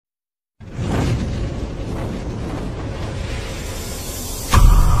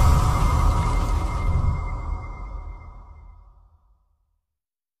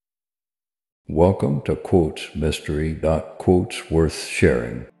Welcome to Quotes Mystery. Quotes worth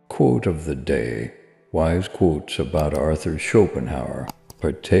sharing. Quote of the day. Wise quotes about Arthur Schopenhauer.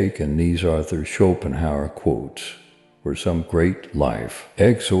 Partake in these Arthur Schopenhauer quotes for some great life.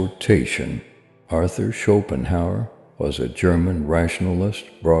 Exhortation. Arthur Schopenhauer was a German rationalist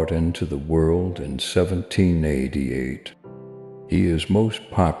brought into the world in 1788. He is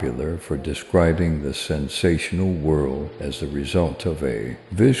most popular for describing the sensational world as the result of a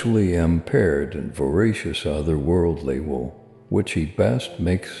visually impaired and voracious otherworldly will, which he best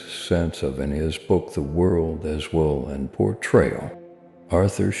makes sense of in his book The World as Will and Portrayal.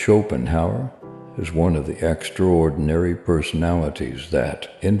 Arthur Schopenhauer is one of the extraordinary personalities that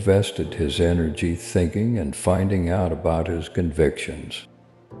invested his energy thinking and finding out about his convictions.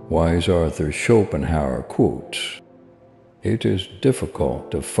 Wise Arthur Schopenhauer quotes, "It is difficult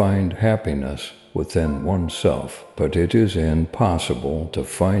to find happiness within oneself, but it is impossible to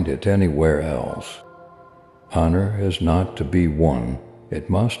find it anywhere else. Honor is not to be won, it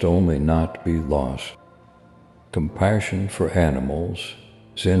must only not be lost. Compassion for animals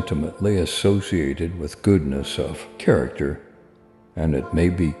is intimately associated with goodness of character, and it may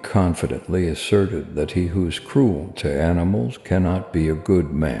be confidently asserted that he who is cruel to animals cannot be a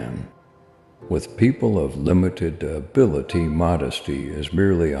good man. With people of limited ability, modesty is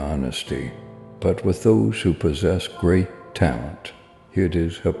merely honesty, but with those who possess great talent, it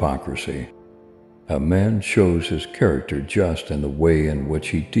is hypocrisy. A man shows his character just in the way in which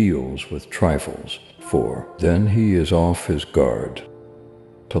he deals with trifles, for then he is off his guard.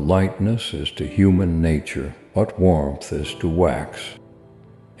 Politeness is to human nature what warmth is to wax.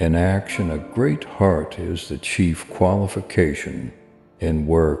 In action, a great heart is the chief qualification. In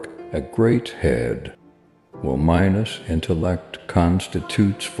work, a great head. Will minus intellect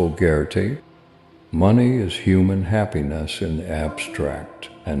constitutes vulgarity? Money is human happiness in the abstract,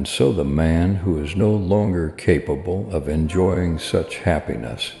 and so the man who is no longer capable of enjoying such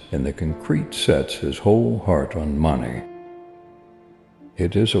happiness in the concrete sets his whole heart on money.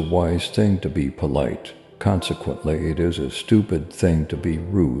 It is a wise thing to be polite. Consequently, it is a stupid thing to be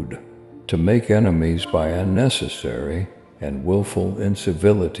rude. To make enemies by unnecessary and willful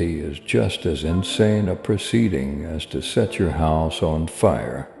incivility is just as insane a proceeding as to set your house on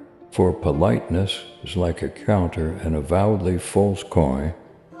fire, for politeness is like a counter and avowedly false coin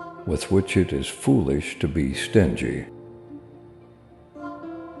with which it is foolish to be stingy.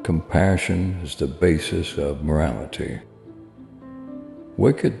 Compassion is the basis of morality.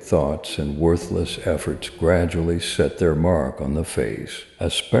 Wicked thoughts and worthless efforts gradually set their mark on the face,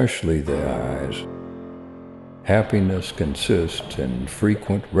 especially the eyes. Happiness consists in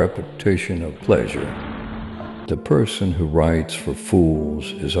frequent repetition of pleasure. The person who writes for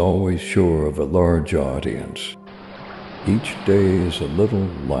fools is always sure of a large audience. Each day is a little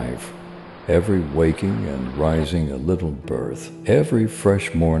life, every waking and rising a little birth, every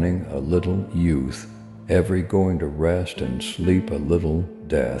fresh morning a little youth, every going to rest and sleep a little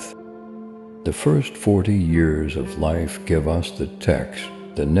death. The first 40 years of life give us the text.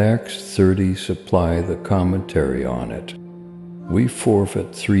 The next 30 supply the commentary on it. We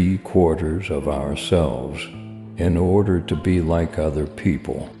forfeit 3/4 of ourselves in order to be like other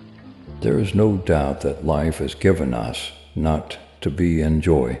people. There is no doubt that life is given us not to be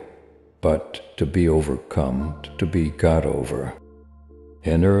enjoyed, but to be overcome, to be got over.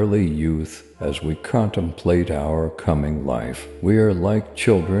 In early youth, as we contemplate our coming life, we are like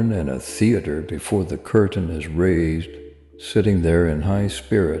children in a theater before the curtain is raised, sitting there in high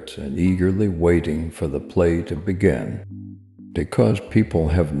spirits and eagerly waiting for the play to begin. Because people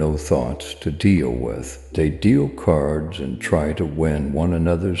have no thoughts to deal with, they deal cards and try to win one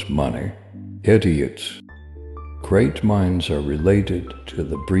another's money. Idiots. Great minds are related to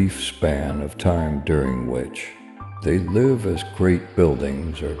the brief span of time during which they live as great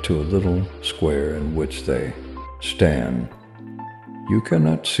buildings are to a little square in which they stand. You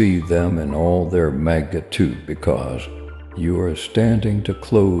cannot see them in all their magnitude because you are standing too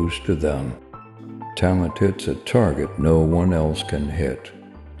close to them. Talent hits a target no one else can hit.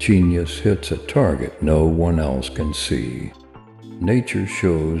 Genius hits a target no one else can see. Nature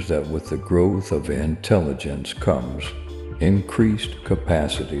shows that with the growth of intelligence comes increased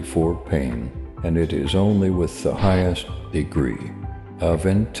capacity for pain, and it is only with the highest degree of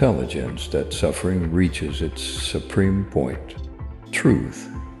intelligence that suffering reaches its supreme point. Truth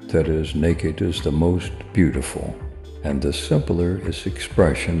that is naked is the most beautiful, and the simpler its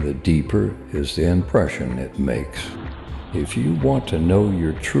expression, the deeper is the impression it makes. If you want to know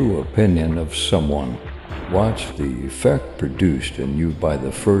your true opinion of someone, watch the effect produced in you by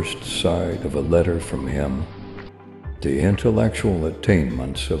the first side of a letter from him. The intellectual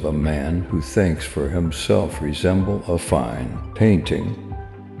attainments of a man who thinks for himself resemble a fine painting,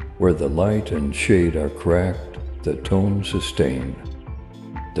 where the light and shade are correct, the tone sustained.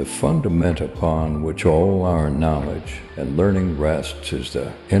 The fundament upon which all our knowledge and learning rests is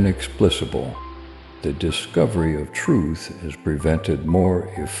the inexplicable. The discovery of truth is prevented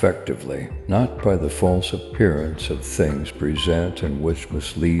more effectively, not by the false appearance of things present and which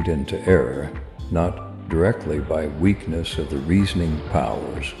mislead into error, not directly by weakness of the reasoning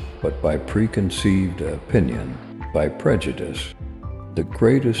powers, but by preconceived opinion, by prejudice. The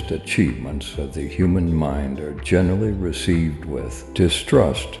greatest achievements of the human mind are generally received with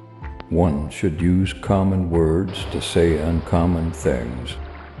distrust. One should use common words to say uncommon things.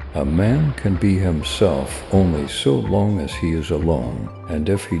 A man can be himself only so long as he is alone, and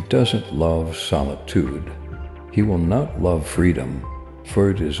if he doesn't love solitude, he will not love freedom, for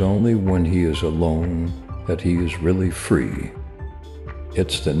it is only when he is alone that he is really free.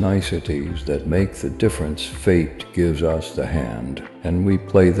 It's the niceties that make the difference. Fate gives us the hand, and we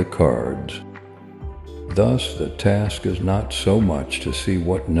play the cards. Thus, the task is not so much to see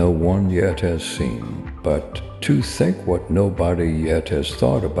what no one yet has seen, but to think what nobody yet has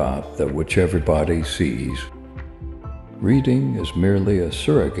thought about that which everybody sees. Reading is merely a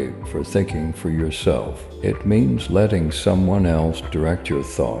surrogate for thinking for yourself. It means letting someone else direct your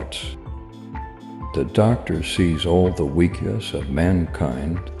thoughts. The doctor sees all the weakness of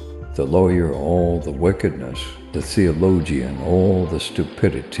mankind, the lawyer all the wickedness, the theologian all the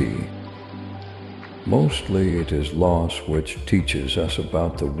stupidity. Mostly it is loss which teaches us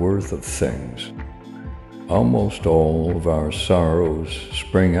about the worth of things. Almost all of our sorrows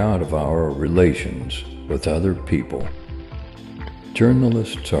spring out of our relations with other people.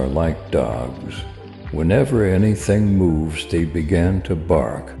 Journalists are like dogs. Whenever anything moves, they begin to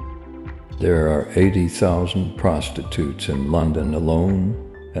bark. There are 80,000 prostitutes in London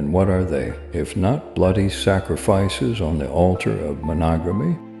alone, and what are they, if not bloody sacrifices on the altar of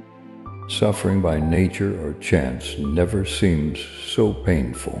monogamy? Suffering by nature or chance never seems so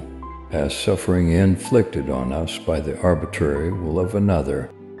painful as suffering inflicted on us by the arbitrary will of another.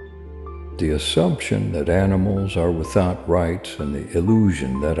 The assumption that animals are without rights and the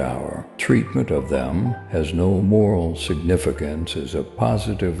illusion that our treatment of them has no moral significance is a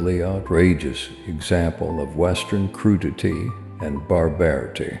positively outrageous example of Western crudity and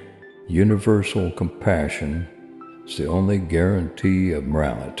barbarity. Universal compassion is the only guarantee of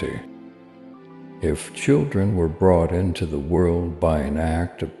morality. If children were brought into the world by an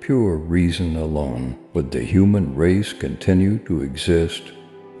act of pure reason alone, would the human race continue to exist?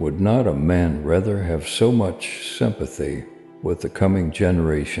 Would not a man rather have so much sympathy with the coming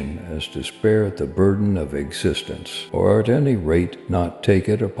generation as to spare it the burden of existence, or at any rate not take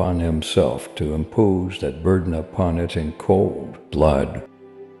it upon himself to impose that burden upon it in cold blood?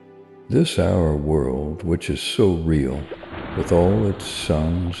 This our world, which is so real, with all its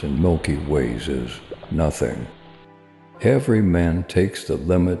suns and Milky Ways, is nothing. Every man takes the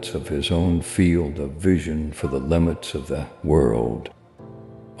limits of his own field of vision for the limits of the world.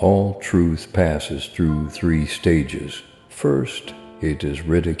 All truth passes through 3 stages. First, it is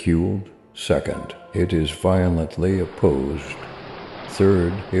ridiculed. Second, it is violently opposed.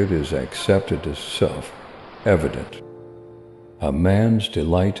 Third, it is accepted as self-evident. A man's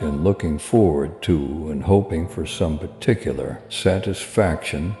delight in looking forward to and hoping for some particular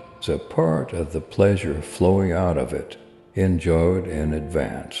satisfaction is a part of the pleasure flowing out of it, enjoyed in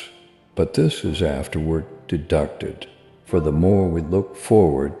advance. But this is afterward deducted, for the more we look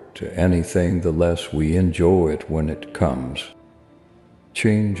forward to anything, the less we enjoy it when it comes.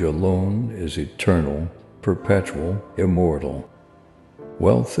 Change alone is eternal, perpetual, immortal.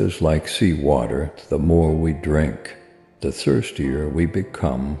 Wealth is like sea water. The more we drink, the thirstier we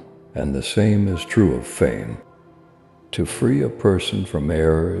become, and the same is true of fame. To free a person from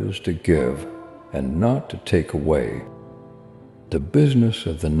error is to give, and not to take away. The business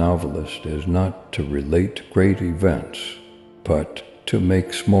of the novelist is not to relate great events, but to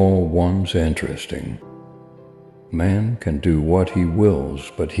make small ones interesting. Man can do what he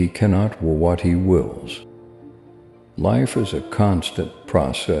wills, but he cannot will what he wills. Life is a constant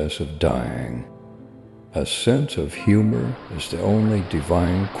process of dying. A sense of humor is the only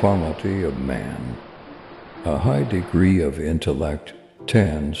divine quality of man. A high degree of intellect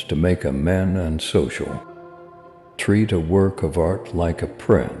tends to make a man unsocial. Treat a work of art like a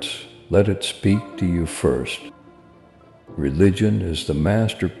prince. Let it speak to you first. Religion is the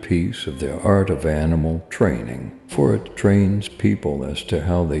masterpiece of the art of animal training, for it trains people as to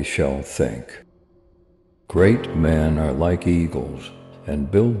how they shall think. Great men are like eagles, and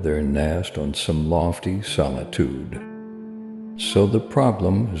build their nest on some lofty solitude. So the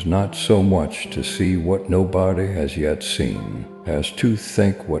problem is not so much to see what nobody has yet seen, as to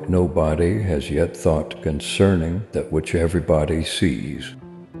think what nobody has yet thought concerning that which everybody sees.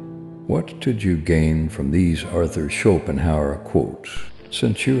 What did you gain from these Arthur Schopenhauer quotes?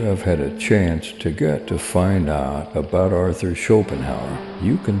 Since you have had a chance to get to find out about Arthur Schopenhauer,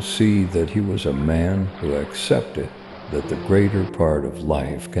 you can see that he was a man who accepted that the greater part of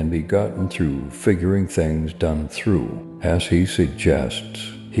life can be gotten through figuring things done through. As he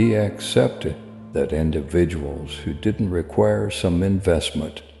suggests, he accepted that individuals who didn't require some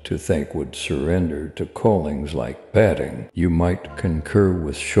investment to think would surrender to callings like batting. You might concur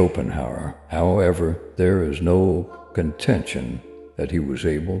with Schopenhauer. However, there is no contention that he was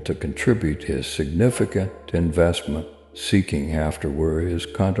able to contribute his significant investment seeking after where his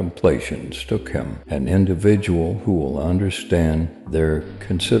contemplations took him. An individual who will understand their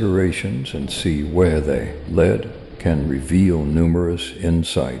considerations and see where they led can reveal numerous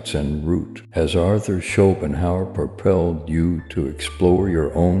insights en route. Has Arthur Schopenhauer propelled you to explore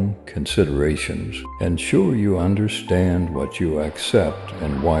your own considerations? Ensure you understand what you accept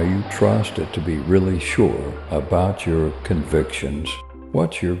and why you trust it to be really sure about your convictions.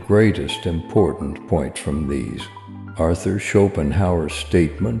 What's your greatest important point from these Arthur Schopenhauer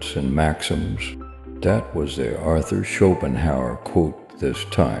statements and maxims? That was the Arthur Schopenhauer quote this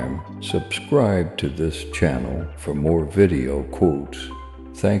time. Subscribe to this channel for more video quotes.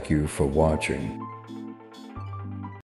 Thank you for watching.